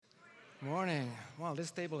Morning. Well,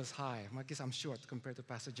 this table is high. I guess I'm short compared to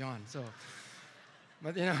Pastor John.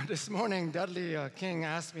 But this morning, Dudley King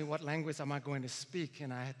asked me what language am I going to speak,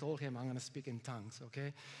 and I had told him I'm going to speak in tongues.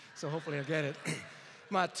 Okay, so hopefully I get it.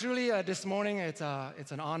 But truly, this morning it's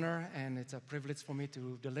an honor and it's a privilege for me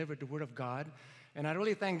to deliver the Word of God, and I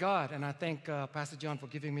really thank God and I thank Pastor John for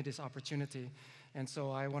giving me this opportunity. And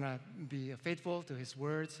so I want to be faithful to His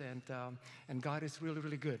words, and God is really,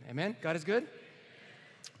 really good. Amen. God is good.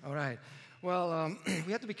 All right. Well,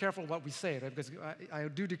 we have to be careful what we say, right? Because I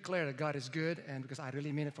do declare that God is good, and because I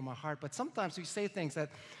really mean it from my heart. But sometimes we say things that,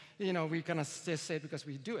 we kind of just say it because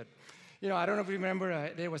we do it. I don't know if you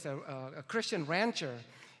remember, there was a Christian rancher,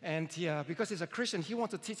 and because he's a Christian, he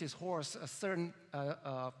wants to teach his horse a certain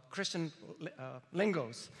Christian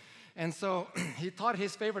lingos. And so he taught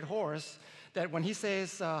his favorite horse that when he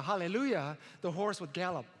says hallelujah, the horse would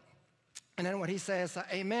gallop. And then when he says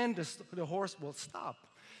amen, the horse will stop.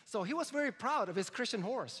 So he was very proud of his Christian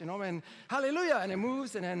horse, and hallelujah, and it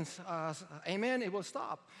moves, and then amen, it will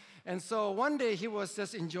stop. And so one day he was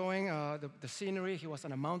just enjoying the scenery. He was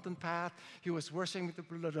on a mountain path. He was worshiping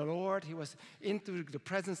the Lord. He was into the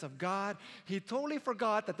presence of God. He totally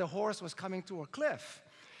forgot that the horse was coming to a cliff.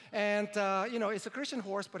 And, it's a Christian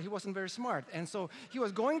horse, but he wasn't very smart. And so he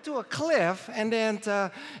was going to a cliff, and then,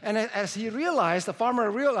 as he realized, the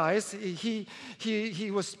farmer realized, he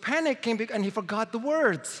was panicking, and he forgot the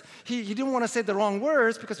words. He didn't want to say the wrong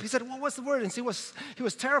words, because he said, what was the word? And he was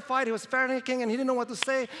terrified, he was panicking, and he didn't know what to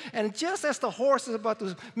say. And just as the horse was about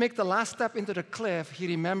to make the last step into the cliff, he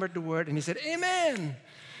remembered the word, and he said, amen.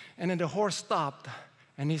 And then the horse stopped,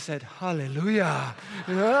 and he said, hallelujah.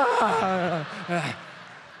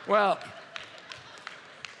 Well,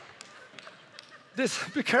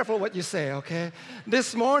 be careful what you say, okay?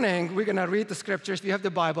 This morning, we're going to read the scriptures. If you have the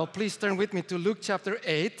Bible, please turn with me to Luke chapter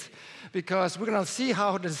 8, because we're going to see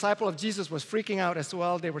how the disciple of Jesus was freaking out as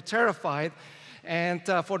well. They were terrified. And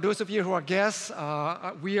for those of you who are guests,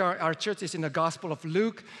 our church is in the Gospel of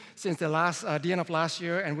Luke since the end of last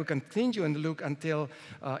year, and we'll continue in Luke until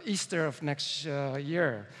Easter of next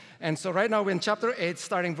year. And so right now we're in chapter 8,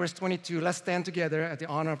 starting verse 22. Let's stand together at the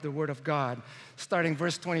honor of the Word of God, starting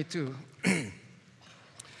verse 22.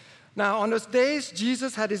 Now, on those days,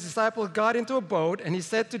 Jesus had his disciples got into a boat, and he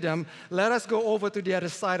said to them, let us go over to the other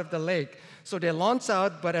side of the lake. So they launched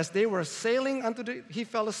out, but as they were sailing he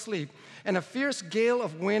fell asleep. And a fierce gale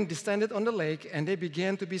of wind descended on the lake, and they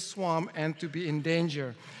began to be swamped and to be in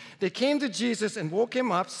danger. They came to Jesus and woke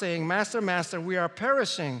him up, saying, Master, Master, we are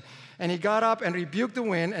perishing. And he got up and rebuked the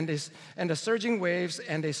wind and the surging waves,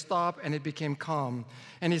 and they stopped, and it became calm.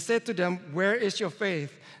 And he said to them, where is your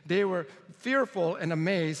faith? They were fearful and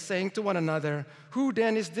amazed, saying to one another, who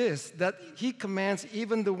then is this, that he commands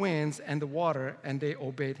even the winds and the water, and they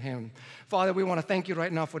obeyed him? Father, we want to thank you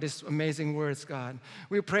right now for these amazing words, God.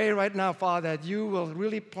 We pray right now, Father, that you will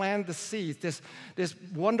really plant the seeds, this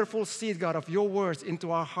wonderful seed, God, of your words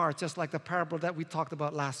into our hearts, just like the parable that we talked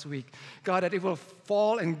about last week. God, that it will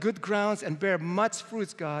fall in good grounds and bear much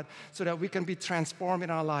fruits, God, so that we can be transformed in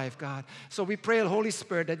our life, God. So we pray, Holy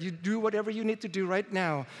Spirit, that you do whatever you need to do right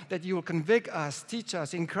now, that you will convict us, teach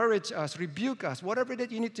us, encourage us, rebuke us, whatever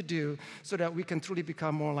that you need to do so that we can truly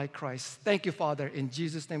become more like Christ. Thank you, Father. In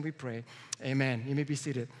Jesus' name we pray. Amen. You may be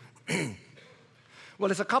seated. Well,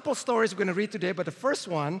 there's a couple stories we're going to read today, but the first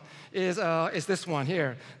one is this one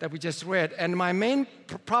here that we just read. And my main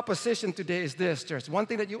proposition today is this, church. One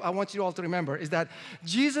thing that I want you all to remember is that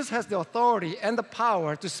Jesus has the authority and the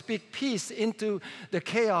power to speak peace into the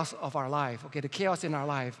chaos of our life, okay, the chaos in our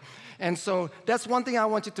life. And so that's one thing I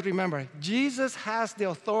want you to remember. Jesus has the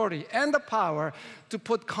authority and the power to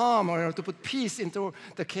put calm or to put peace into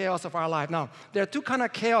the chaos of our life. Now, there are two kinds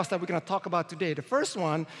of chaos that we're going to talk about today. The first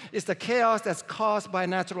one is the chaos that's caused by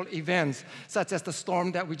natural events, such as the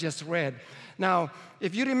storm that we just read. Now,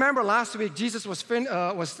 if you remember last week, Jesus was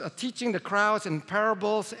teaching the crowds in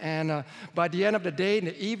parables, and by the end of the day, in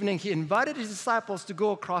the evening, he invited his disciples to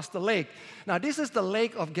go across the lake. Now, this is the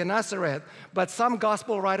lake of Gennesaret, but some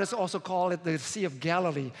gospel writers also call it the Sea of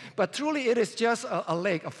Galilee. But truly, it is just a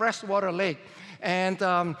lake, a freshwater lake. And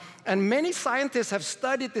many scientists have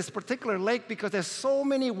studied this particular lake because there's so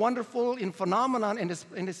many wonderful phenomena in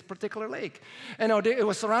this particular lake. It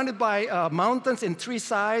was surrounded by mountains in three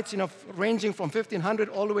sides, ranging from 1,500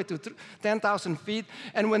 all the way to 10,000 feet.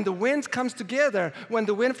 And when the winds comes together, when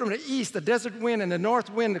the wind from the east, the desert wind, and the north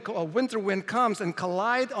wind, the winter wind comes and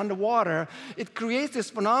collide on the water, it creates this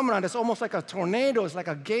phenomenon that's almost like a tornado. It's like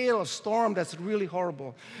a gale, a storm that's really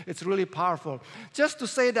horrible. It's really powerful. Just to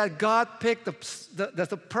say that God picked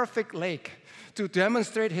the perfect lake to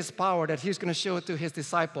demonstrate his power that he's going to show to his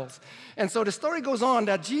disciples. And so the story goes on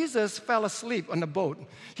that Jesus fell asleep on the boat.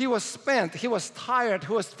 He was spent, he was tired,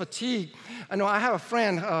 he was fatigued. I know I have a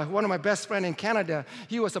friend, one of my best friends in Canada.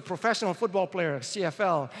 He was a professional football player,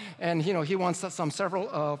 CFL, and he won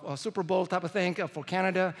several Super Bowl type of thing for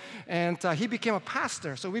Canada. And he became a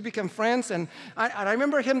pastor, so we became friends. And I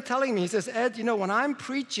remember him telling me, he says, Ed, when I'm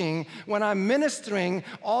preaching, when I'm ministering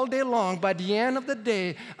all day long, by the end of the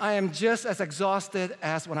day, I am just as exhausted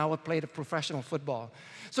as when I would play the professional football.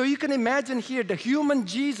 So you can imagine here the human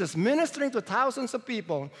Jesus ministering to thousands of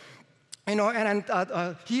people, and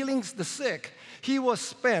healing the sick. He was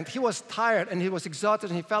spent, he was tired, and he was exhausted,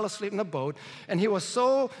 and he fell asleep in the boat. And he was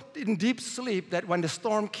so in deep sleep that when the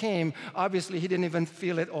storm came, obviously he didn't even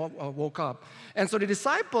feel it or woke up. And so the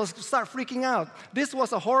disciples start freaking out. This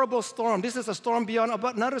was a horrible storm. This is a storm beyond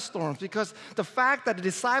another storm, because the fact that the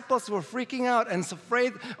disciples were freaking out and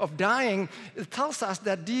afraid of dying, it tells us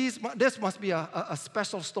that this must be a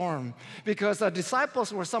special storm, because the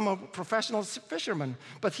disciples were some professional fishermen,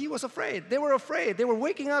 but he was afraid. They were afraid. They were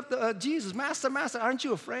waking up Jesus, Master, aren't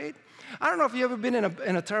you afraid? I don't know if you've ever been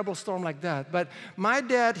in a terrible storm like that, but my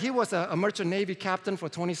dad, he was a merchant Navy captain for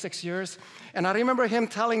 26 years, and I remember him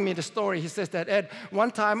telling me the story. He says that, Ed,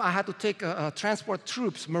 one time I had to transport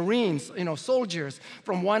troops, Marines, soldiers,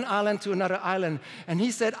 from one island to another island, and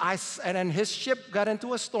he said, and then his ship got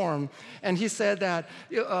into a storm, and he said that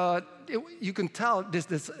you can tell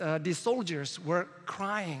these soldiers were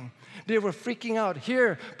crying. They were freaking out.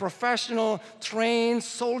 Here, professional, trained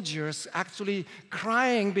soldiers actually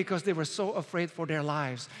crying because they were so afraid for their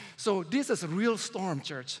lives. So this is a real storm,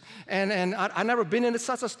 church. And I've never been in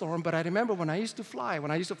such a storm, but I remember when I used to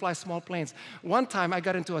fly small planes, one time I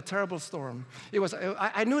got into a terrible storm.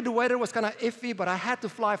 I knew the weather was kind of iffy, but I had to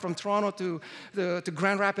fly from Toronto to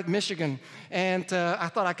Grand Rapids, Michigan. And I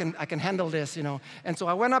thought I can handle this, And so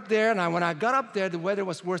I went up there, and when I got up there, the weather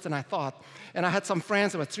was worse than I thought. And I had some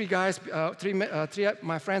friends, there were three of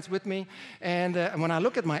my friends with me. And when I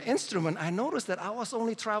look at my instrument, I noticed that I was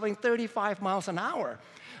only traveling 35 miles an hour.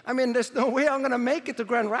 I mean, there's no way I'm going to make it to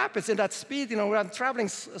Grand Rapids in that speed, where I'm traveling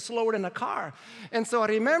slower than a car. And so I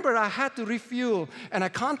remember I had to refuel, and I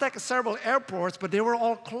contacted several airports, but they were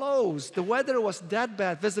all closed. The weather was that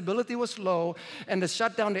bad, visibility was low, and they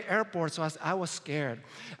shut down the airport, so I was scared.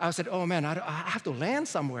 I said, oh man, I have to land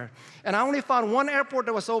somewhere. And I only found one airport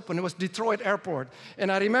that was open. It was Detroit Airport.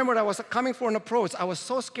 And I remember I was coming for an approach. I was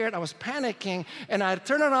so scared, I was panicking, and I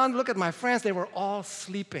turned around, look at my friends, they were all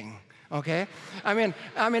sleeping. Okay? I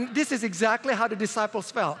mean, this is exactly how the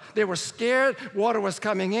disciples felt. They were scared, water was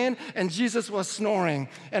coming in, and Jesus was snoring.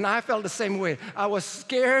 And I felt the same way. I was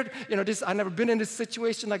scared, I've never been in this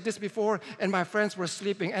situation like this before, and my friends were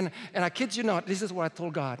sleeping. And I kid you not, this is what I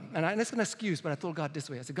told God. And it's an excuse, but I told God this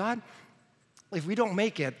way. I said, God, if we don't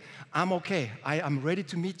make it, I'm okay. I'm ready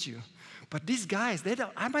to meet you. But these guys, they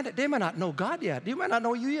might not know God yet. They might not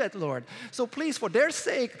know you yet, Lord. So please, for their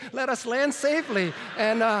sake, let us land safely.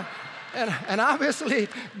 And obviously,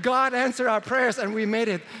 God answered our prayers, and we made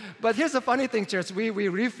it. But here's the funny thing, church. We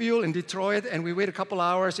refueled in Detroit, and we waited a couple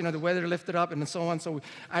hours. The weather lifted up, and so on. So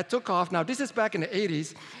I took off. Now, this is back in the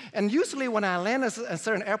 80s. And usually when I land at a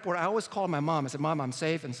certain airport, I always call my mom. I said, Mom, I'm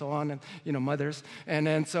safe, and so on, and, mothers. And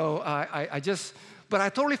then so but I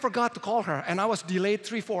totally forgot to call her, and I was delayed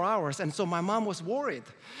 3-4 hours, and so my mom was worried.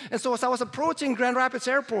 And so as I was approaching Grand Rapids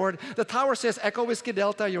Airport, the tower says, Echo Whiskey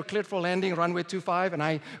Delta, you're cleared for landing, runway 25, and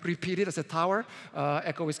I repeated as a tower,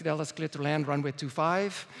 Echo Whiskey Delta is cleared to land, runway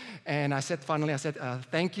 25, and finally I said,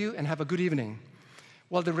 thank you, and have a good evening.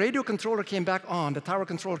 Well, the radio controller came back on, the tower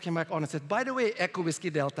controller came back on and said, by the way, Echo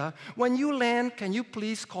Whiskey Delta, when you land, can you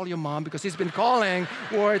please call your mom, because he's been calling,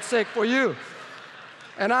 worried sick for you.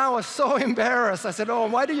 And I was so embarrassed. I said, oh,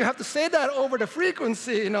 why do you have to say that over the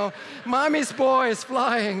frequency, Mommy's boy is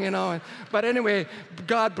flying, But anyway,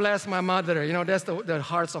 God bless my mother. That's the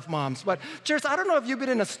hearts of moms. But church, I don't know if you've been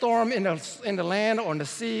in a storm in the land or in the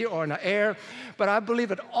sea or in the air, but I believe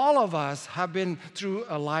that all of us have been through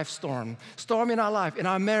a life storm. Storm in our life, in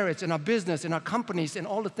our marriage, in our business, in our companies, in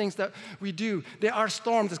all the things that we do. There are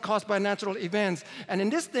storms that's caused by natural events. And in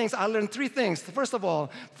these things, I learned 3 things. First of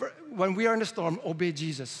all, when we are in the storm, obey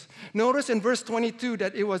Jesus. Notice in verse 22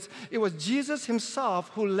 that it was Jesus himself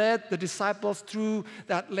who led the disciples through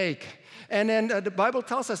that lake. And then the Bible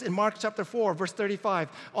tells us in Mark chapter 4, verse 35,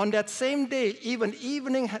 on that same day, when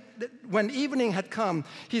evening had come,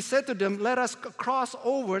 he said to them, let us cross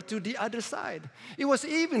over to the other side. It was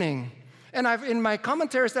evening. And in my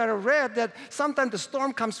commentaries that I read that sometimes the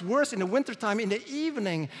storm comes worse in the wintertime in the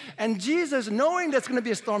evening. And Jesus, knowing there's going to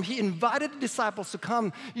be a storm, he invited the disciples to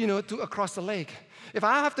come, to across the lake. If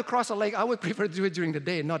I have to cross a lake, I would prefer to do it during the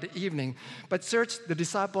day, not the evening. But church, the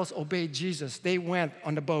disciples obeyed Jesus. They went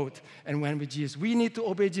on the boat and went with Jesus. We need to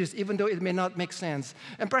obey Jesus, even though it may not make sense.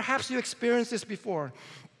 And perhaps you experienced this before,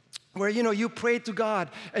 where you prayed to God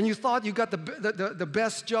and you thought you got the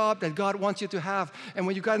best job that God wants you to have. And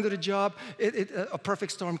when you got into the job, a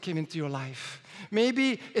perfect storm came into your life.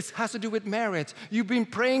 Maybe it has to do with marriage. You've been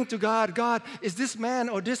praying to God, God, is this man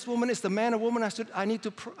or this woman, is the man or woman I need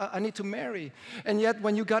to marry? And yet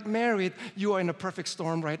when you got married, you are in a perfect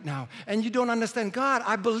storm right now. And you don't understand, God,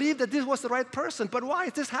 I believe that this was the right person, but why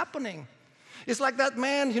is this happening? It's like that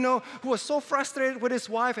man, who was so frustrated with his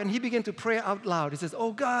wife, and he began to pray out loud. He says,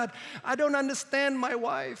 oh, God, I don't understand my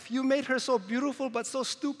wife. You made her so beautiful, but so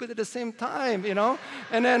stupid at the same time,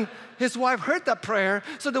 And then his wife heard that prayer,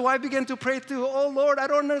 so the wife began to pray too. Oh, Lord, I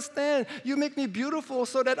don't understand. You make me beautiful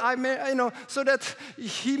so that so that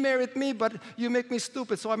he married me, but you make me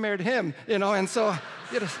stupid, so I married him, And so,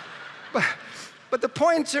 but the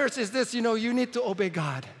point, church, is this, you need to obey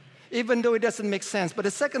God, even though it doesn't make sense. But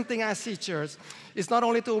the second thing I see, church, is not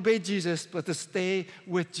only to obey Jesus, but to stay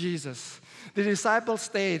with Jesus. The disciples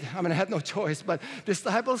stayed. I had no choice, but the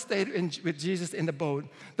disciples stayed with Jesus in the boat.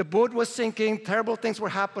 The boat was sinking. Terrible things were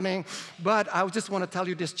happening. But I just want to tell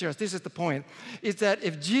you this, church. This is the point. Is that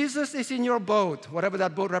if Jesus is in your boat, whatever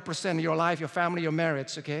that boat represents, your life, your family, your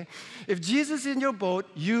marriage, okay? If Jesus is in your boat,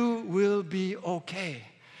 you will be okay.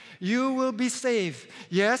 You will be safe.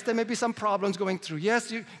 Yes, there may be some problems going through.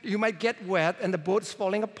 Yes, you might get wet and the boat's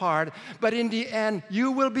falling apart. But in the end,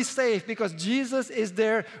 you will be safe because Jesus is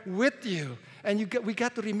there with you. And we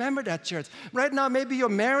got to remember that, church. Right now, maybe your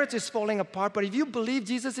marriage is falling apart, but if you believe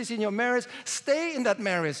Jesus is in your marriage, stay in that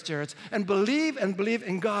marriage, church, and believe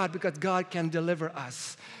in God because God can deliver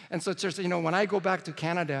us. And so, church, when I go back to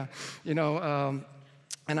Canada,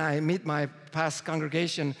 and I meet my past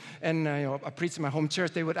congregation, and I preach in my home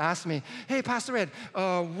church, they would ask me, hey, Pastor Ed,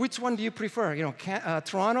 which one do you prefer,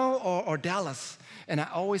 Toronto or Dallas? And I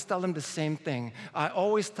always tell them the same thing. I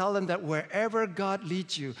always tell them that wherever God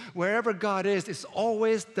leads you, wherever God is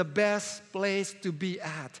always the best place to be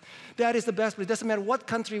at. That is the best place. It doesn't matter what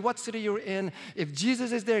country, what city you're in. If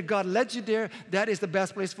Jesus is there, God led you there, that is the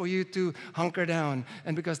best place for you to hunker down.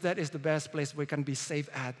 And because that is the best place we can be safe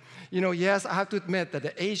at. Yes, I have to admit that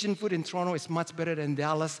the Asian food in Toronto is much better than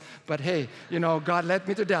Dallas. But hey, God led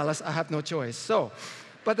me to Dallas. I have no choice.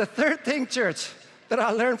 But the third thing, church, that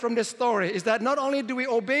I learned from this story is that not only do we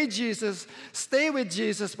obey Jesus, stay with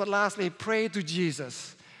Jesus, but lastly, pray to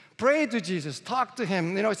Jesus. Pray to Jesus. Talk to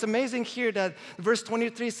him. It's amazing here that verse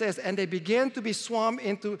 23 says, and they began to be swamped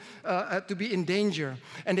to be in danger.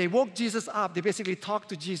 And they woke Jesus up. They basically talked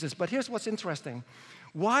to Jesus. But here's what's interesting.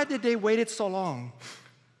 Why did they wait so long?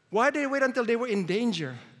 Why did they wait until they were in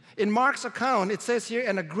danger? In Mark's account, it says here,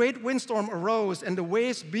 and a great windstorm arose, and the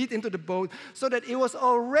waves beat into the boat so that it was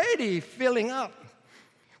already filling up.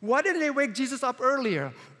 Why didn't they wake Jesus up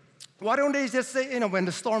earlier? Why don't they just say, when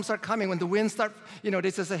the storms are coming, when the winds start, they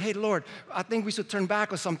just say, hey, Lord, I think we should turn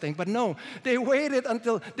back or something. But no, they waited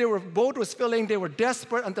until their boat was filling. They were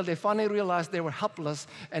desperate until they finally realized they were helpless,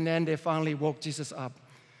 and then they finally woke Jesus up.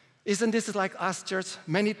 Isn't this like us, church?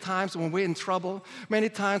 Many times when we're in trouble, many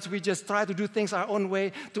times we just try to do things our own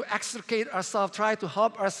way to extricate ourselves, try to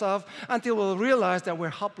help ourselves until we'll realize that we're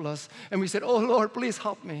helpless. And we said, oh, Lord, please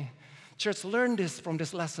help me. Church, learn this from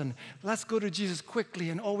this lesson. Let's go to Jesus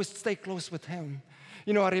quickly and always stay close with him.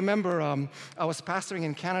 I remember I was pastoring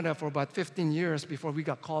in Canada for about 15 years before we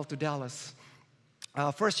got called to Dallas.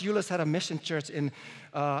 First, Euless had a mission church in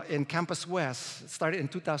Campus West. It started in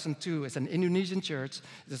 2002. It's an Indonesian church.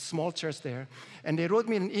 It's a small church there. And they wrote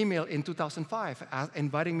me an email in 2005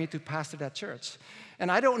 inviting me to pastor that church.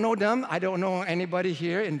 And I don't know them. I don't know anybody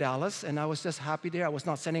here in Dallas. And I was just happy there. I was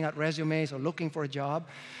not sending out resumes or looking for a job.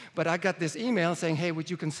 But I got this email saying, hey, would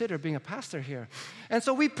you consider being a pastor here? And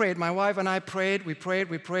so we prayed. My wife and I prayed. We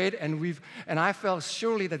prayed. And I felt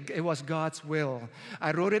surely that it was God's will. I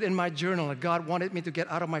wrote it in my journal that God wanted me to get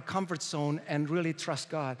out of my comfort zone and really trust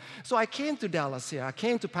God. So I came to Dallas here. I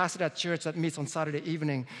came to pastor that church that meets on Saturday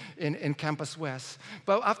evening in Campus West.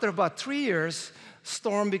 But after about 3 years,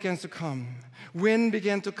 storm began to come. Wind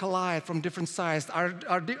began to collide from different sides.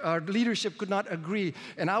 Our leadership could not agree.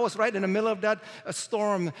 And I was right in the middle of that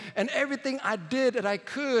storm. And everything I did that I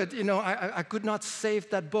could, I could not save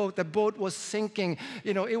that boat. The boat was sinking.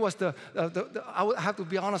 It was I would have to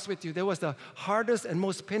be honest with you, there was the hardest and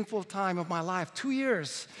most painful time of my life. 2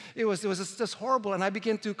 years. It was just horrible. And I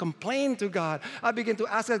began to complain to God. I began to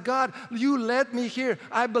ask God, you led me here.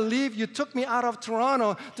 I believe you took me out of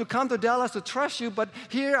Toronto to come to Dallas to trust you, but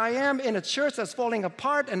here I am in a church that's falling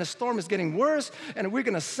apart and the storm is getting worse and we're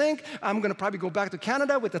going to sink. I'm going to probably go back to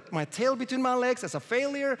Canada with my tail between my legs as a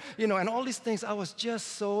failure, and all these things. I was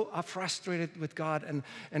just so frustrated with God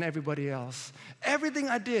and everybody else. Everything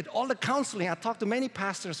I did, all the counseling, I talked to many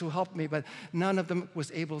pastors who helped me, but none of them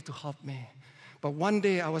was able to help me. But one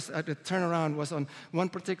day, the turnaround was on one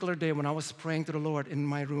particular day when I was praying to the Lord in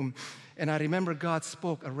my room. And I remember God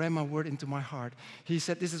spoke a rhema word into my heart. He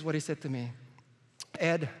said, this is what he said to me.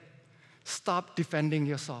 Ed, stop defending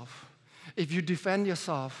yourself. If you defend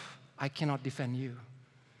yourself, I cannot defend you.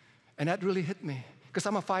 And that really hit me. Because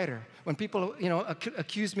I'm a fighter. When people,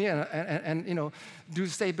 accuse me and do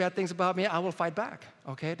say bad things about me, I will fight back.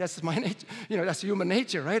 Okay, that's my nature. That's human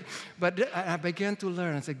nature, right? But I began to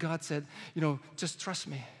learn and say, God said, just trust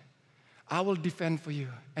me. I will defend for you.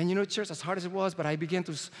 And church, as hard as it was, but I began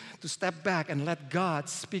to step back and let God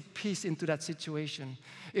speak peace into that situation.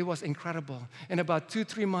 It was incredible. In about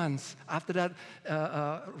 2-3 months after that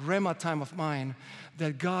Rhema time of mine,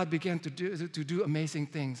 that God began to do amazing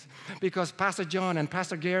things. Because Pastor John and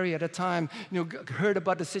Pastor Gary at the time, heard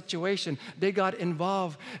about the situation. They got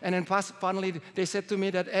involved. And then finally, they said to me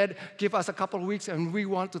that, Ed, give us a couple of weeks and we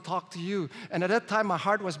want to talk to you. And at that time, my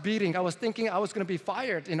heart was beating. I was thinking I was going to be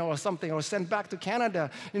fired, or something, or sent back to Canada,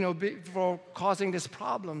 for causing these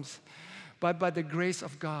problems. But by the grace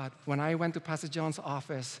of God, when I went to Pastor John's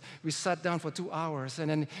office, we sat down for 2 hours, and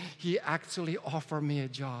then he actually offered me a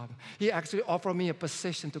job. He actually offered me a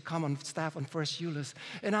position to come on staff on First Euless.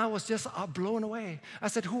 And I was just blown away. I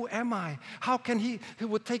said, who am I? How can he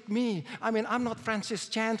would take me? I mean, I'm not Francis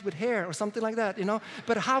Chan with hair or something like that,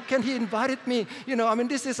 But how can he invited me?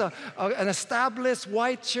 This is an established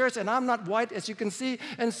white church, and I'm not white, as you can see.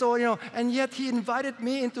 And so, and yet he invited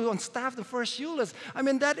me on staff the First Euless. I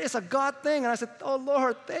mean, that is a God thing. And I said, oh,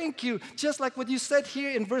 Lord, thank you. Just like what you said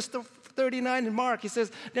here in verse 39 in Mark. He says,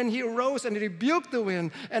 then he arose and he rebuked the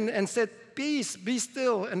wind and said, peace, be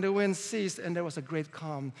still. And the wind ceased, and there was a great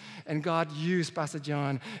calm. And God used Pastor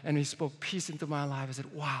John, and he spoke peace into my life. I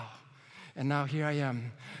said, wow. And now here I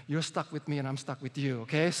am. You're stuck with me, and I'm stuck with you,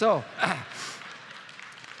 okay? So,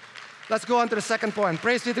 let's go on to the second point.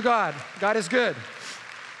 Praise be to God. God is good.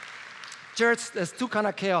 Church, there's two kinds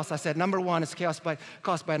of chaos. I said, number one is chaos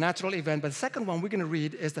caused by a natural event. But the second one we're going to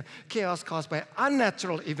read is the chaos caused by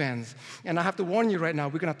unnatural events. And I have to warn you right now,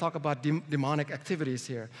 we're going to talk about demonic activities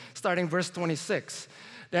here. Starting verse 26.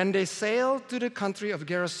 Then they sailed to the country of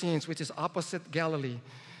Gerasenes, which is opposite Galilee.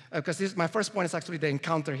 Because my first point is actually the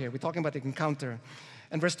encounter here. We're talking about the encounter.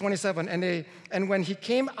 And verse 27, and when he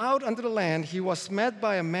came out onto the land, he was met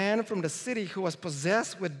by a man from the city who was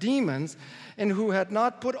possessed with demons and who had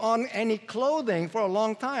not put on any clothing for a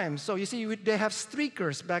long time. So you see, they have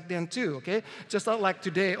streakers back then too, okay? Just not like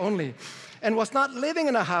today only. And was not living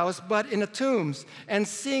in a house, but in the tombs. And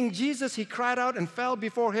seeing Jesus, he cried out and fell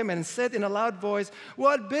before him and said in a loud voice,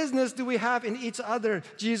 what business do we have in each other,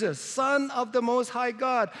 Jesus, Son of the Most High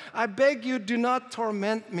God? I beg you, do not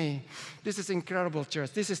torment me. This is incredible,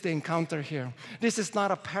 church. This is the encounter here. This is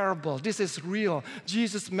not a parable. This is real.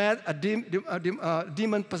 Jesus met a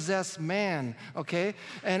demon-possessed man, okay?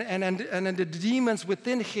 And the demons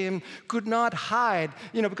within him could not hide,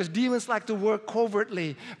 because demons like to work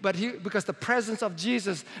covertly. But because the presence of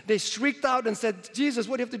Jesus, they shrieked out and said, Jesus,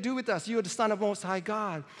 what do you have to do with us? You are the Son of Most High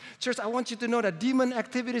God. Church, I want you to know that demon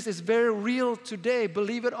activities is very real today,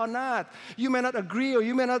 believe it or not. You may not agree or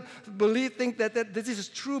you may not think that this is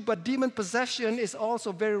true, but demon possession is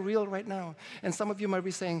also very real right now. And some of you might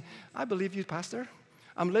be saying, I believe you, Pastor.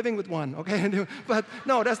 I'm living with one, okay? But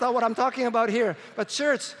no, that's not what I'm talking about here. But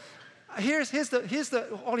church, here's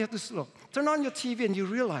the all you have to look. Turn on your TV and you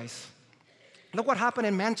realize, look what happened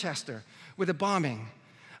in Manchester with the bombing.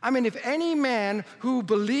 I mean, if any man who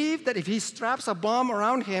believed that if he straps a bomb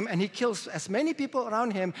around him and he kills as many people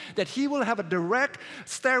around him, that he will have a direct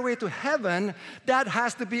stairway to heaven, that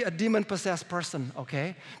has to be a demon-possessed person,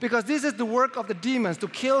 okay? Because this is the work of the demons, to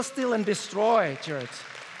kill, steal, and destroy, church,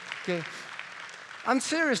 okay? I'm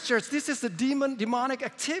serious, church. This is the demonic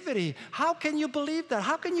activity. How can you believe that?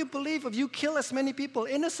 How can you believe if you kill as many people,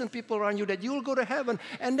 innocent people around you, that you'll go to heaven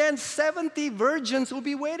and then 70 virgins will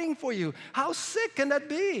be waiting for you? How sick can that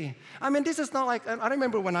be? I mean, this is not like, I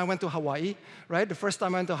remember when I went to Hawaii, right? The first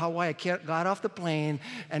time I went to Hawaii, I got off the plane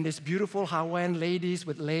and these beautiful Hawaiian ladies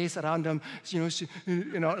with lace around them,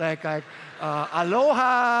 like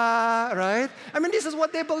aloha, right? I mean, this is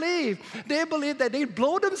what they believe. They believe that they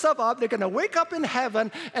blow themselves up, they're going to wake up in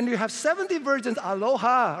heaven and you have 70 virgins,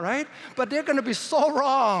 aloha, right? But they're going to be so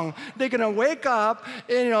wrong. They're going to wake up,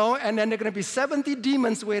 and then they're going to be 70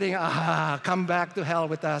 demons waiting, come back to hell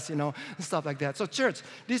with us, and stuff like that. So church,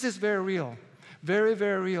 this is very real. Very,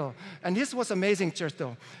 very real. And this was amazing, church,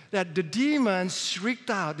 though, that the demons shrieked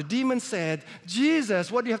out. The demons said,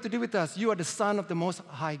 Jesus, what do you have to do with us? You are the Son of the Most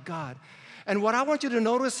High God. And what I want you to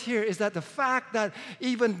notice here is that the fact that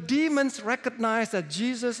even demons recognize that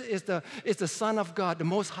Jesus is the Son of God, the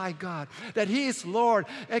Most High God, that He is Lord.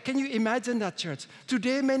 Can you imagine that, church?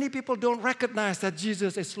 Today, many people don't recognize that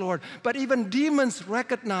Jesus is Lord, but even demons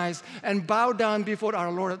recognize and bow down before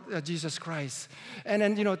our Lord Jesus Christ. And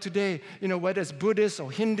then, today, whether it's Buddhists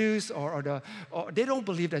or Hindus or they don't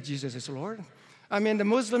believe that Jesus is Lord. I mean, the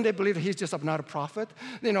Muslim, they believe that he's just not a prophet.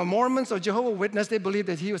 Mormons or Jehovah's Witnesses, they believe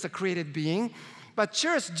that he was a created being. But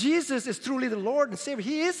church, Jesus is truly the Lord and Savior.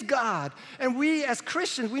 He is God. And we as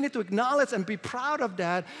Christians, we need to acknowledge and be proud of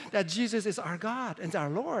that Jesus is our God and our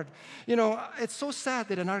Lord. It's so sad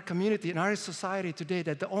that in our community, in our society today,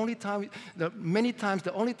 that the only time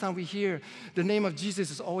we hear the name of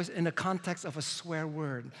Jesus is always in the context of a swear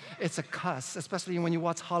word. It's a cuss, especially when you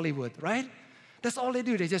watch Hollywood, right? That's all they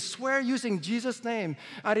do. They just swear using Jesus' name.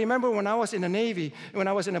 I remember when I was in the Navy, when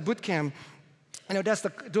I was in a boot camp,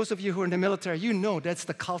 those of you who are in the military, that's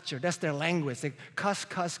the culture. That's their language. They cuss,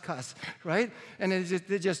 cuss, cuss, right? And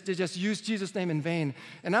they just use Jesus' name in vain.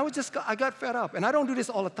 And I got fed up. And I don't do this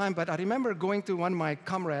all the time, but I remember going to one of my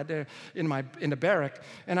comrades there in the barrack,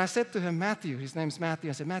 and I said to him, Matthew, his name's Matthew.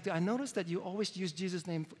 I said, Matthew, I noticed that you always use Jesus'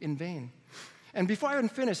 name in vain. And before I even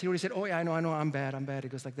finished, he already said, oh, yeah, I know, I'm bad. It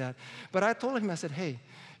goes like that. But I told him, I said, hey,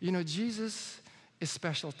 Jesus is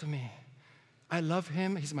special to me. I love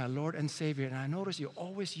Him. He's my Lord and Savior. And I notice you're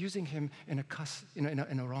always using Him in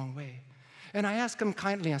a wrong way. And I asked him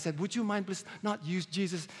kindly, I said, would you mind please not use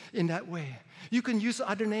Jesus in that way? You can use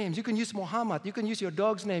other names. You can use Muhammad. You can use your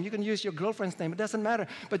dog's name. You can use your girlfriend's name. It doesn't matter.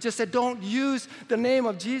 But just say, don't use the name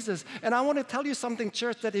of Jesus. And I want to tell you something,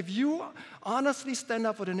 church, that if you honestly stand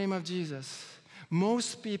up for the name of Jesus,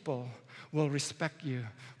 most people will respect you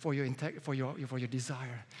for your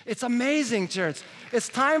desire. It's amazing, church. It's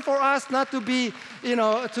time for us not to be,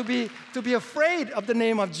 to be afraid of the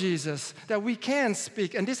name of Jesus, that we can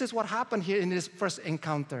speak. And this is what happened here in this first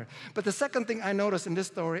encounter. But the second thing I noticed in this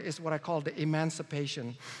story is what I call the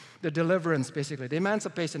emancipation, the deliverance, basically. The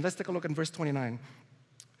emancipation. Let's take a look at verse 29.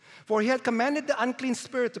 For he had commanded the unclean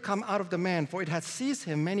spirit to come out of the man, for it had seized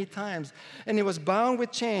him many times, and he was bound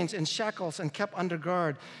with chains and shackles and kept under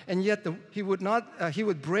guard. And yet he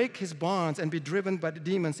would break his bonds and be driven by the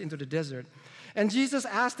demons into the desert. And Jesus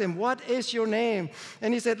asked him, what is your name?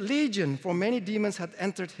 And he said, Legion, for many demons had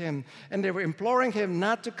entered him, and they were imploring him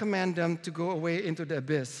not to command them to go away into the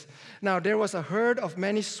abyss. Now there was a herd of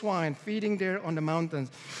many swine feeding there on the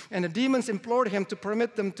mountains, and the demons implored him to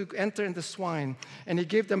permit them to enter into swine, and he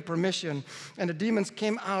gave them permission. And the demons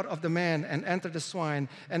came out of the man and entered the swine,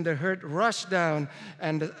 and the herd rushed down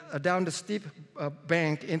the steep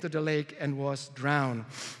bank into the lake and was drowned.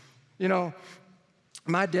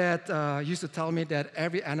 My dad used to tell me that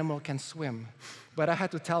every animal can swim, but I had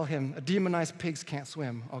to tell him demonized pigs can't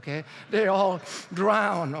swim, okay? They all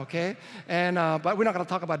drown, okay? And but we're not going to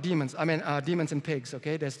talk about demons. I mean, demons and pigs,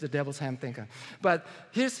 okay? That's the devil's hand thinker. But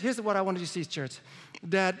here's what I want you to see, church,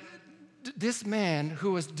 that this man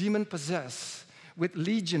who was demon-possessed with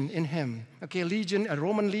legion in him. Okay, legion, a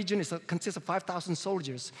Roman legion consists of 5,000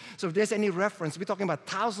 soldiers. So if there's any reference, we're talking about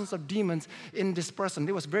thousands of demons in this person.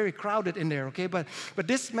 It was very crowded in there, okay? But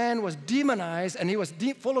this man was demonized, and he was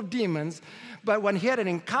full of demons. But when he had an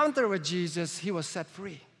encounter with Jesus, he was set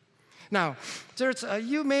free. Now, church,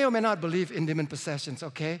 you may or may not believe in demon possessions,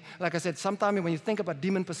 okay? Like I said, sometimes when you think about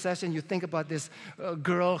demon possession, you think about this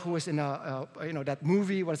girl who was in that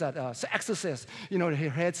movie, what is that, Exorcist. Her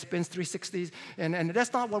head spins 360s, and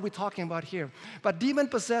that's not what we're talking about here. But demon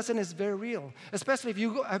possession is very real, especially if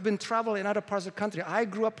you have been traveling in other parts of the country. I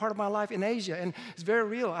grew up part of my life in Asia, and it's very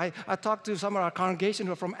real. I talked to some of our congregation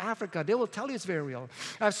who are from Africa. They will tell you it's very real.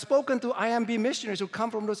 I've spoken to IMB missionaries who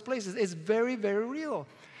come from those places. It's very, very real.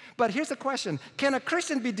 But here's the question. Can a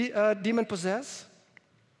Christian be demon-possessed?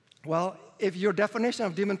 Well, if your definition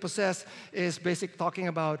of demon-possessed is basically talking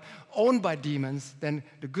about owned by demons, then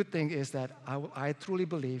the good thing is that I truly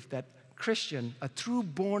believe that Christian, a true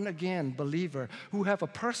born-again believer who have a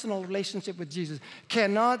personal relationship with Jesus,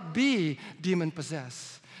 cannot be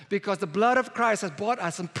demon-possessed. Because the blood of Christ has bought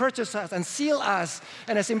us and purchased us and sealed us,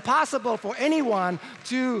 and it's impossible for anyone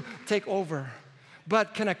to take over.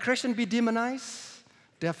 But can a Christian be demonized?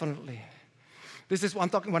 Definitely. This is what I'm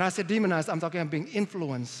talking, when I say demonized, I'm talking about being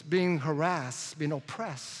influenced, being harassed, being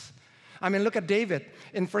oppressed. I mean, look at David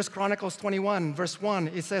in 1 Chronicles 21, verse 1.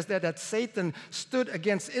 It says there that Satan stood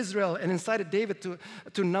against Israel and incited David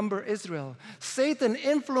to number Israel. Satan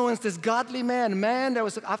influenced this godly man that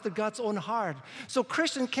was after God's own heart. So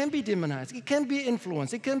Christian can be demonized. It can be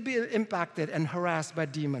influenced. It can be impacted and harassed by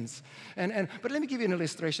demons. But let me give you an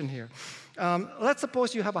illustration here. Let's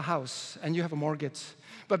suppose you have a house and you have a mortgage.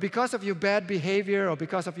 But because of your bad behavior or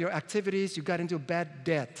because of your activities, you got into bad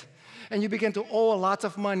debt. And you begin to owe lots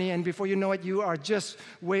of money, and before you know it, you are just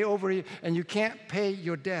way over it, and you can't pay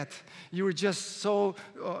your debt. You were just so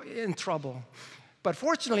in trouble. But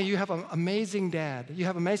fortunately, you have an amazing dad. You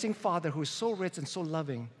have an amazing father who is so rich and so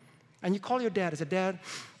loving. And you call your dad and say, Dad,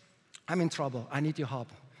 I'm in trouble. I need your help.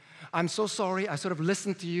 I'm so sorry. I sort of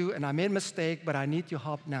listened to you, and I made a mistake, but I need your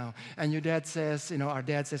help now. And your dad says, our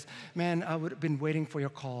dad says, man, I would have been waiting for your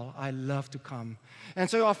call. I love to come. And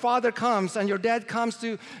so our father comes, and your dad comes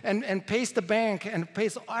to and pays the bank and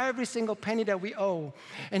pays every single penny that we owe.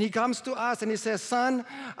 And he comes to us, and he says, son,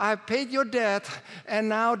 I've paid your debt, and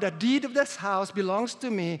now the deed of this house belongs to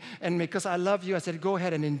me. And because I love you, I said, go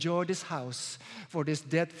ahead and enjoy this house, for this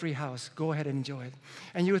debt-free house. Go ahead and enjoy it.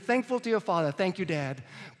 And you were thankful to your father. Thank you, Dad.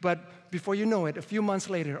 But before you know it, a few months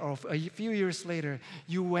later or a few years later,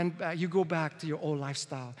 you go back to your old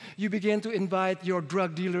lifestyle. You begin to invite your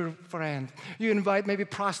drug dealer friend. You invite maybe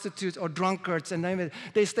prostitutes or drunkards, and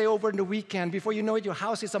they stay over in the weekend. Before you know it, your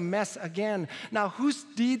house is a mess again. Now,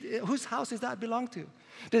 whose house does that belong to?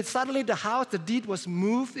 Did suddenly the deed was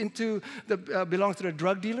moved into belongs to the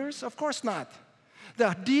drug dealers? Of course not.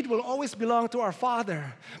 The deed will always belong to our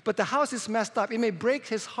Father, but the house is messed up. It may break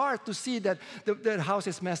his heart to see that the house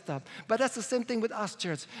is messed up. But that's the same thing with us,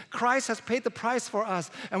 church. Christ has paid the price for us,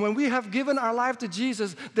 and when we have given our life to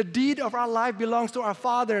Jesus, the deed of our life belongs to our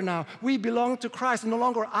Father now. We belong to Christ. No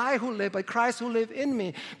longer I who live, but Christ who lives in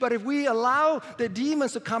me. But if we allow the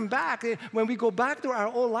demons to come back, when we go back to our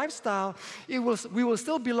old lifestyle, we will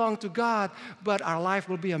still belong to God, but our life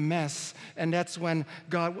will be a mess, and that's when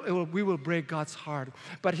we will break God's heart.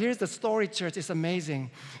 But here's the story, church. It's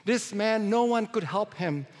amazing. This man, no one could help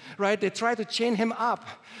him, right? They tried to chain him up.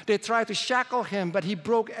 They tried to shackle him, but he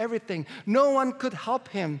broke everything. No one could help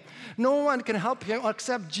him. No one can help him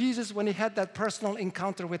except Jesus when he had that personal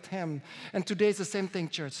encounter with him. And today it's the same thing,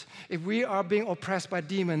 church. If we are being oppressed by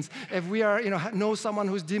demons, if we are, know someone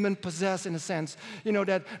who's demon-possessed in a sense,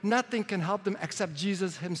 that nothing can help them except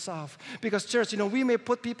Jesus himself. Because, church, we may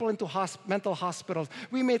put people into mental hospitals.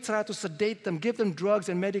 We may try to sedate them, give them drugs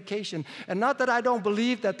and medication. And not that I don't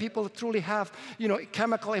believe that people truly have,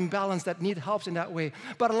 chemical imbalance that need help in that way.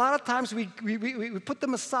 But a lot of times we put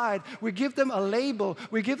them aside. We give them a label.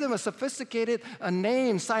 We give them a sophisticated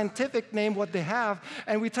name, scientific name, what they have.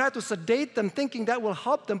 And we try to sedate them thinking that will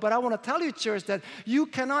help them. But I want to tell you, church, that you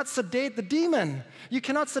cannot sedate the demon. You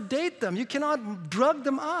cannot sedate them. You cannot drug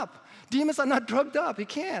them up. Demons are not drugged up. You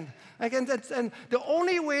can't. And the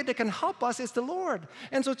only way they can help us is the Lord.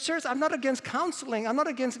 And so, church, I'm not against counseling. I'm not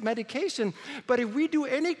against medication. But if we do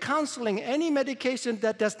any counseling, any medication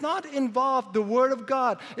that does not involve the Word of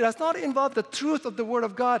God, it does not involve the truth of the Word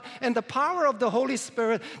of God and the power of the Holy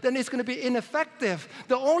Spirit, then it's going to be ineffective.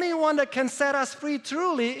 The only one that can set us free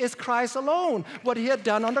truly is Christ alone, what He had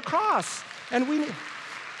done on the cross. And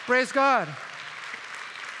praise God.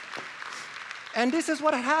 And this is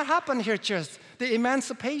what had happened here, church. The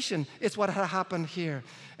emancipation is what had happened here.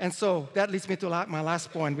 And so that leads me to my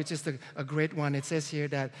last point, which is a great one. It says here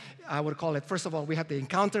that I would call it, first of all, we have the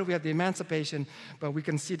encounter, we have the emancipation, but we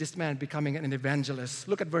can see this man becoming an evangelist.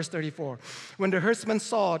 Look at verse 34. When the herdsmen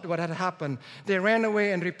saw what had happened, they ran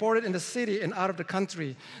away and reported in the city and out of the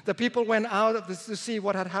country. The people went out to see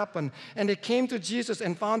what had happened, and they came to Jesus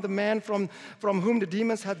and found the man from whom the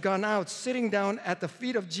demons had gone out, sitting down at the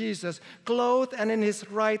feet of Jesus, clothed and in his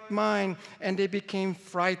right mind, and they became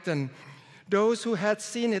frightened. Those who had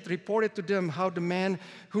seen it reported to them how the man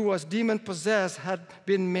who was demon-possessed had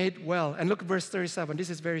been made well. And look at verse 37. This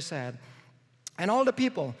is very sad. And all the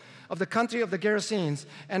people of the country of the Gerasenes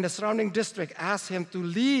and the surrounding district asked him to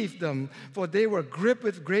leave them, for they were gripped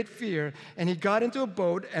with great fear. And he got into a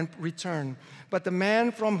boat and returned. But the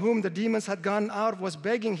man from whom the demons had gone out was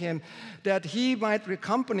begging him that he might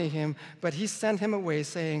accompany him. But he sent him away,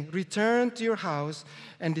 saying, "Return to your house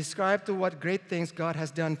and describe to what great things God has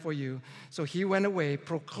done for you." So he went away,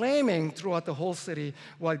 proclaiming throughout the whole city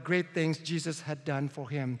what great things Jesus had done for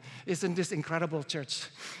him. Isn't this incredible, church?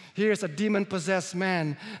 Here's a demon-possessed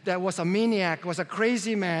man that was a maniac, was a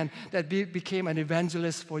crazy man that became an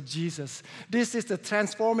evangelist for Jesus. This is the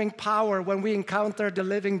transforming power when we encounter the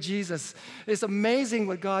living Jesus. It's amazing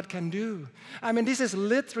what God can do. I mean, this is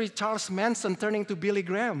literally Charles Manson turning to Billy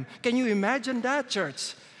Graham. Can you imagine that,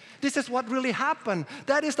 church? This is what really happened.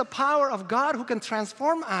 That is the power of God who can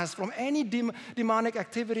transform us from any demonic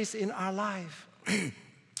activities in our life.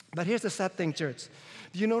 But here's the sad thing, church.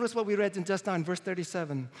 Do you notice what we read in just now in verse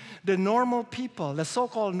 37? The normal people, the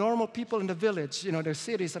so-called normal people in the village, the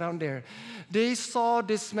cities around there, they saw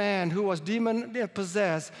this man who was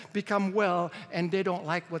demon-possessed become well, and they don't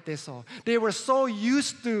like what they saw. They were so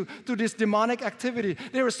used to this demonic activity.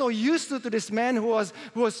 They were so used to this man who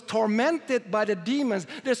was tormented by the demons.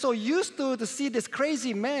 They're so used to see this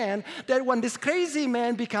crazy man that when this crazy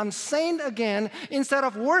man becomes sane again, instead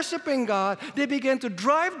of worshiping God, they began to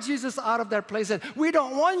drive Jesus out of that place. And we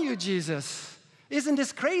don't want you, Jesus. Isn't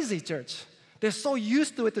this crazy, church? They're so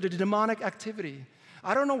used to the demonic activity.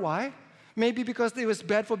 I don't know why. Maybe because it was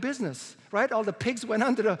bad for business, right? All the pigs went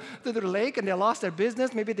under the lake and they lost their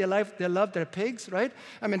business. Maybe they loved their pigs, right?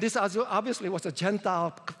 I mean, this obviously was a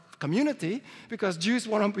Gentile community because Jews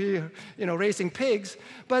want to be, raising pigs.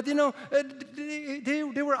 But,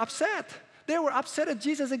 they were upset. They were upset at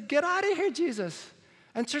Jesus and get out of here, Jesus.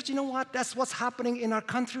 And church, you know what? That's what's happening in our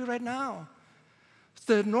country right now.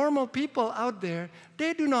 The normal people out there,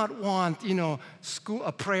 they do not want,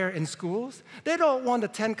 a prayer in schools. They don't want the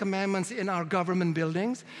 10 Commandments in our government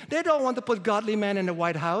buildings. They don't want to put godly men in the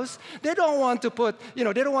White House. They don't want to put, they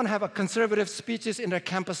don't want to have conservative speeches in their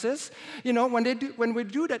campuses. When we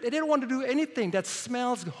do that, they don't want to do anything that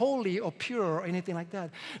smells holy or pure or anything like that.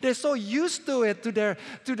 They're so used to it, to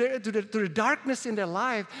the darkness in their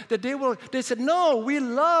life, that they said, no, we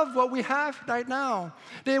love what we have right now.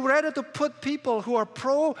 They would rather to put people who are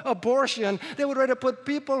pro-abortion, they would rather put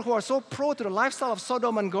people who are so pro to the lifestyle of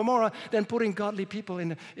Sodom and Gomorrah than putting godly people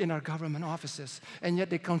in our government offices. And yet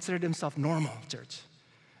they consider themselves normal, church.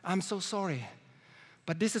 I'm so sorry.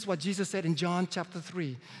 But this is what Jesus said in John chapter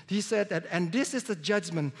 3. He said that, and this is the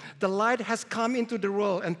judgment. The light has come into the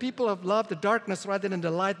world, and people have loved the darkness rather than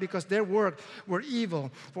the light because their works were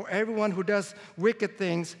evil. For everyone who does wicked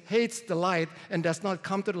things hates the light and does not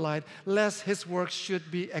come to the light, lest his works should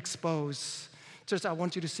be exposed. Church, I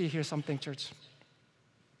want you to see here something, church.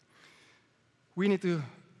 We need to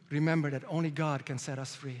remember that only God can set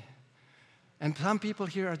us free. And some people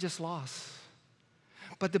here are just lost.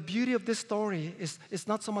 But the beauty of this story is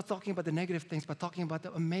not so much talking about the negative things, but talking about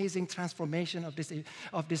the amazing transformation of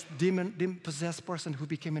this demon-possessed person who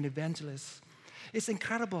became an evangelist. It's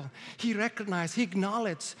incredible. He recognized, he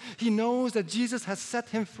acknowledged, he knows that Jesus has set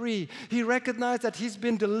him free. He recognized that he's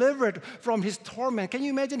been delivered from his torment. Can you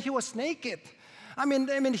imagine he was naked? I mean,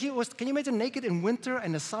 can you imagine naked in winter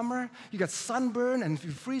and the summer? You got sunburn and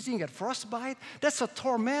you're freezing, you get frostbite. That's a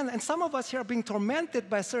torment. And some of us here are being tormented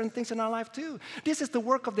by certain things in our life too. This is the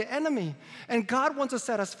work of the enemy. And God wants to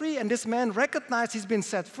set us free. And this man recognized he's been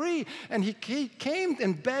set free. And he came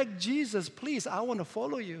and begged Jesus, please, I want to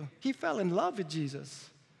follow you. He fell in love with Jesus.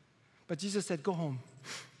 But Jesus said, go home.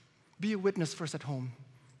 Be a witness first at home.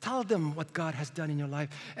 Tell them what God has done in your life.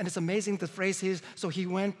 And it's amazing, the phrase is, so he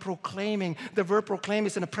went proclaiming. The verb proclaim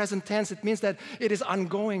is in the present tense. It means that it is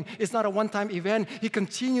ongoing. It's not a one-time event. He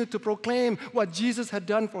continued to proclaim what Jesus had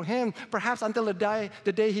done for him, perhaps until the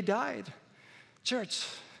day he died. Church,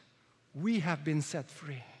 we have been set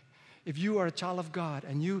free. If you are a child of God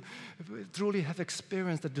and you truly have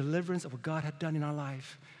experienced the deliverance of what God had done in our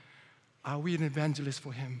life, are we an evangelist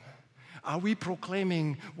for him? Are we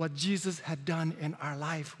proclaiming what Jesus had done in our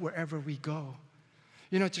life wherever we go?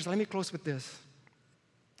 Church, let me close with this.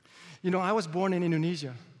 I was born in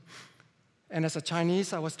Indonesia. And as a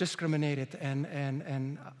Chinese, I was discriminated.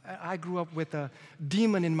 And I grew up with a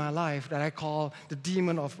demon in my life that I call the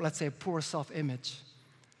demon of, let's say, poor self-image.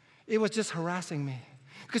 It was just harassing me.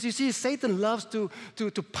 Because you see, Satan loves to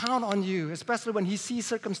pound on you, especially when he sees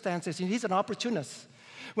circumstances. He's an opportunist.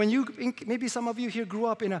 Maybe some of you here grew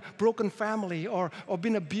up in a broken family or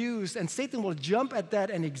been abused, and Satan will jump at that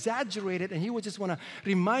and exaggerate it, and he will just want to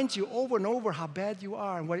remind you over and over how bad you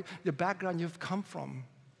are and what the background you've come from.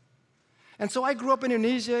 And so I grew up in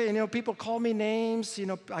Indonesia, people call me names,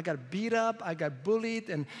 I got beat up, I got bullied,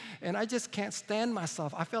 and I just can't stand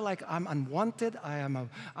myself. I feel like I'm unwanted,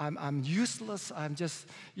 I'm useless, I'm just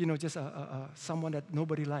someone that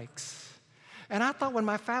nobody likes. And I thought when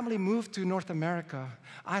my family moved to North America,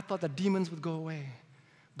 I thought the demons would go away.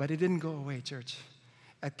 But it didn't go away, church.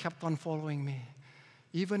 It kept on following me.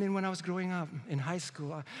 Even when I was growing up in high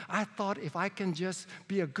school, I thought if I can just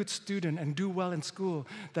be a good student and do well in school,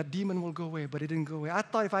 that demon will go away, but it didn't go away. I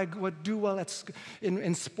thought if I would do well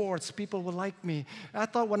in sports, people will like me. I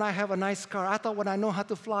thought when I have a nice car, I thought when I know how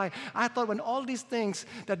to fly, I thought when all these things,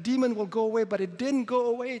 that demon will go away, but it didn't go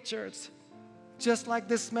away, church. Just like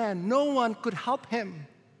this man, no one could help him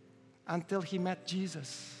until he met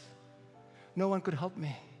Jesus. No one could help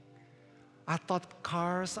me. I thought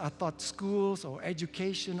cars, I thought schools or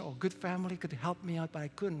education or good family could help me out, but I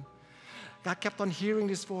couldn't. I kept on hearing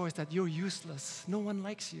this voice that you're useless. No one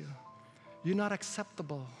likes you. You're not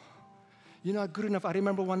acceptable. You're not good enough. I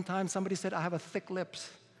remember one time somebody said, I have a thick lips.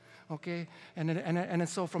 Okay? And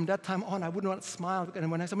so from that time on, I would not smile.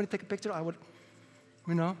 And when somebody take a picture, I would,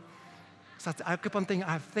 So I kept on thinking,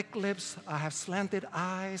 I have thick lips, I have slanted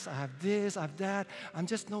eyes, I have this, I have that. I'm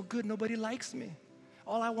just no good. Nobody likes me.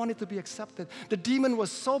 All I wanted to be accepted. The demon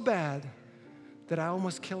was so bad that I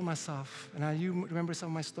almost killed myself. And you remember some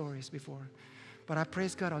of my stories before. But I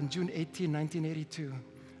praise God, on June 18, 1982,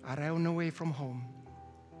 I ran away from home.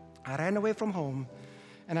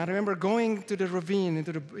 And I remember going to the ravine,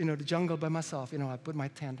 into the jungle by myself. I put my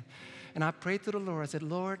tent. And I prayed to the Lord. I said,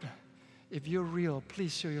 Lord, if you're real,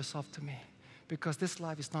 please show yourself to me, because this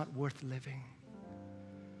life is not worth living.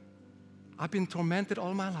 I've been tormented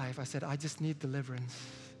all my life. I said, I just need deliverance.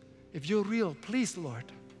 If you're real, please,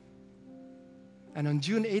 Lord. And on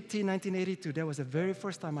June 18, 1982, that was the very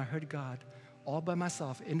first time I heard God all by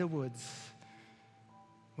myself in the woods,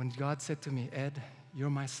 when God said to me, Ed, you're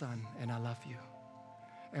my son, and I love you.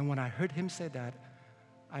 And when I heard him say that,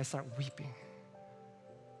 I started weeping.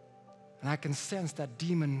 And I can sense that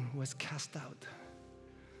demon was cast out.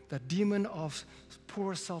 That demon of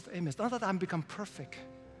poor self-image. Not that I'm become perfect.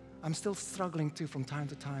 I'm still struggling too from time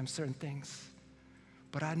to time, certain things.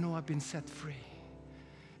 But I know I've been set free.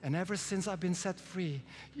 And ever since I've been set free,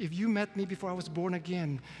 if you met me before I was born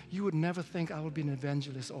again, you would never think I would be an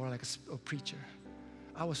evangelist or like a preacher.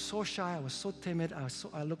 I was so shy, I was so timid,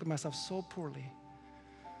 I looked at myself so poorly.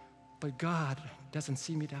 But God doesn't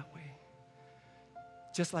see me that way.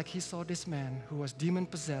 Just like he saw this man who was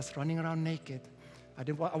demon-possessed, running around naked.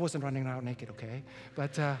 I wasn't running around naked, okay?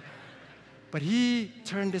 But he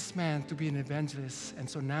turned this man to be an evangelist. And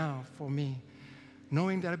so now, for me,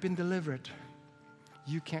 knowing that I've been delivered,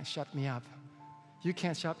 you can't shut me up. You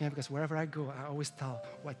can't shut me up, because wherever I go, I always tell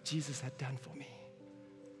what Jesus had done for me.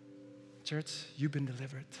 Church, you've been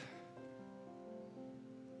delivered.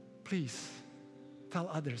 Please tell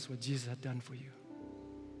others what Jesus had done for you.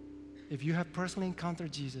 If you have personally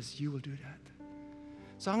encountered Jesus, you will do that.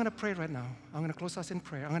 So I'm going to pray right now. I'm going to close us in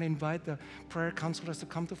prayer. I'm going to invite the prayer counselors to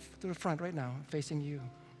come to the front right now, facing you.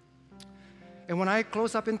 And when I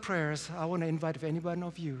close up in prayers, I want to invite, if anybody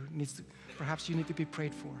of you perhaps you need to be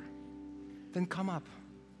prayed for, then come up.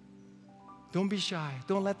 Don't be shy.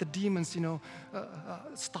 Don't let the demons,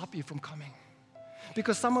 stop you from coming.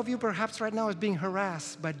 Because some of you perhaps right now is being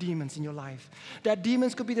harassed by demons in your life. That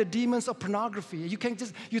demons could be the demons of pornography.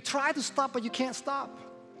 You try to stop, but you can't stop.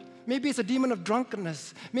 Maybe it's a demon of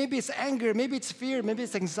drunkenness. Maybe it's anger. Maybe it's fear. Maybe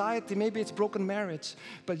it's anxiety. Maybe it's broken marriage.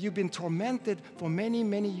 But you've been tormented for many,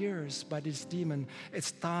 many years by this demon.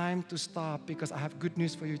 It's time to stop, because I have good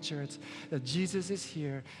news for you, church, that Jesus is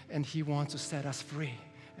here and he wants to set us free,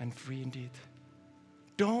 and free indeed.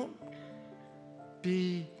 Don't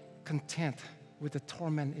be content with the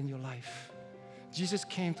torment in your life. Jesus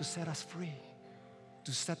came to set us free,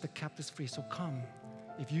 to set the captives free. So come.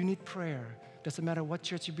 If you need prayer, doesn't matter what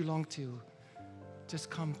church you belong to,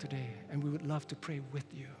 just come today, and we would love to pray with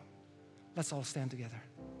you. Let's all stand together.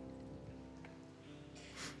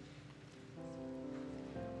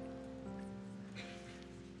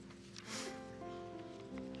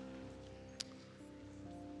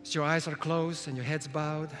 As your eyes are closed and your heads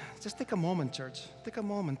bowed, just take a moment, church. Take a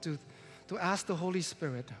moment to ask the Holy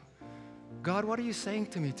Spirit, God, what are you saying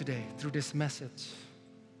to me today through this message?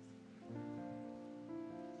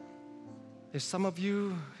 If some of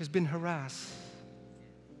you has been harassed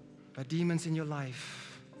by demons in your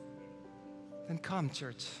life, then come,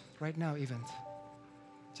 church, right now even.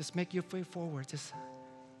 Just make your way forward.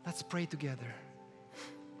 Let's pray together.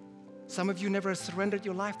 Some of you never surrendered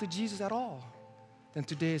your life to Jesus at all. Then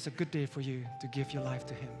today is a good day for you to give your life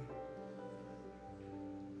to him.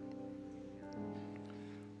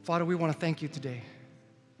 Father, we want to thank you today.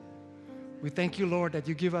 We thank you, Lord, that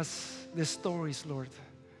you give us these stories, Lord,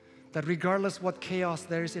 that regardless what chaos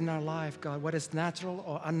there is in our life, God, what is natural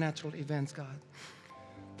or unnatural events, God,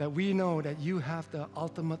 that we know that you have the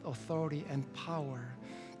ultimate authority and power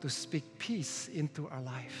to speak peace into our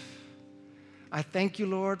life. I thank you,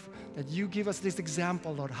 Lord, that you give us this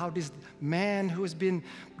example, Lord, how this man who has been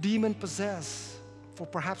demon-possessed for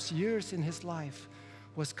perhaps years in his life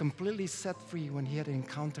was completely set free when he had an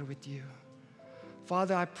encounter with you.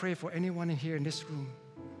 Father, I pray for anyone in here in this room.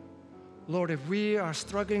 Lord, if we are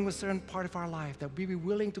struggling with a certain part of our life, that we be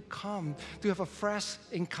willing to come to have a fresh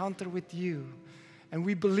encounter with you. And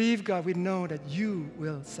we believe, God, we know that you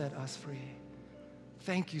will set us free.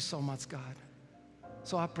 Thank you so much, God.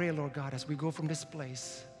 So I pray, Lord God, as we go from this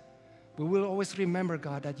place, We will always remember,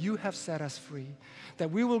 God, that you have set us free,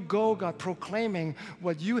 that we will go, God, proclaiming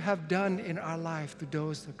what you have done in our life to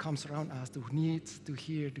those that comes around us who needs to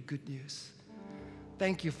hear the good news.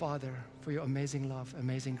 Thank you, Father, for your amazing love,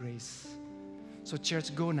 amazing grace. So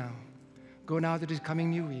church, go now. Go now to this coming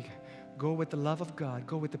new week. Go with the love of God,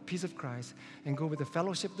 go with the peace of Christ, and go with the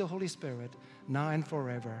fellowship of the Holy Spirit, now and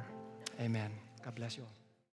forever. Amen. God bless you all.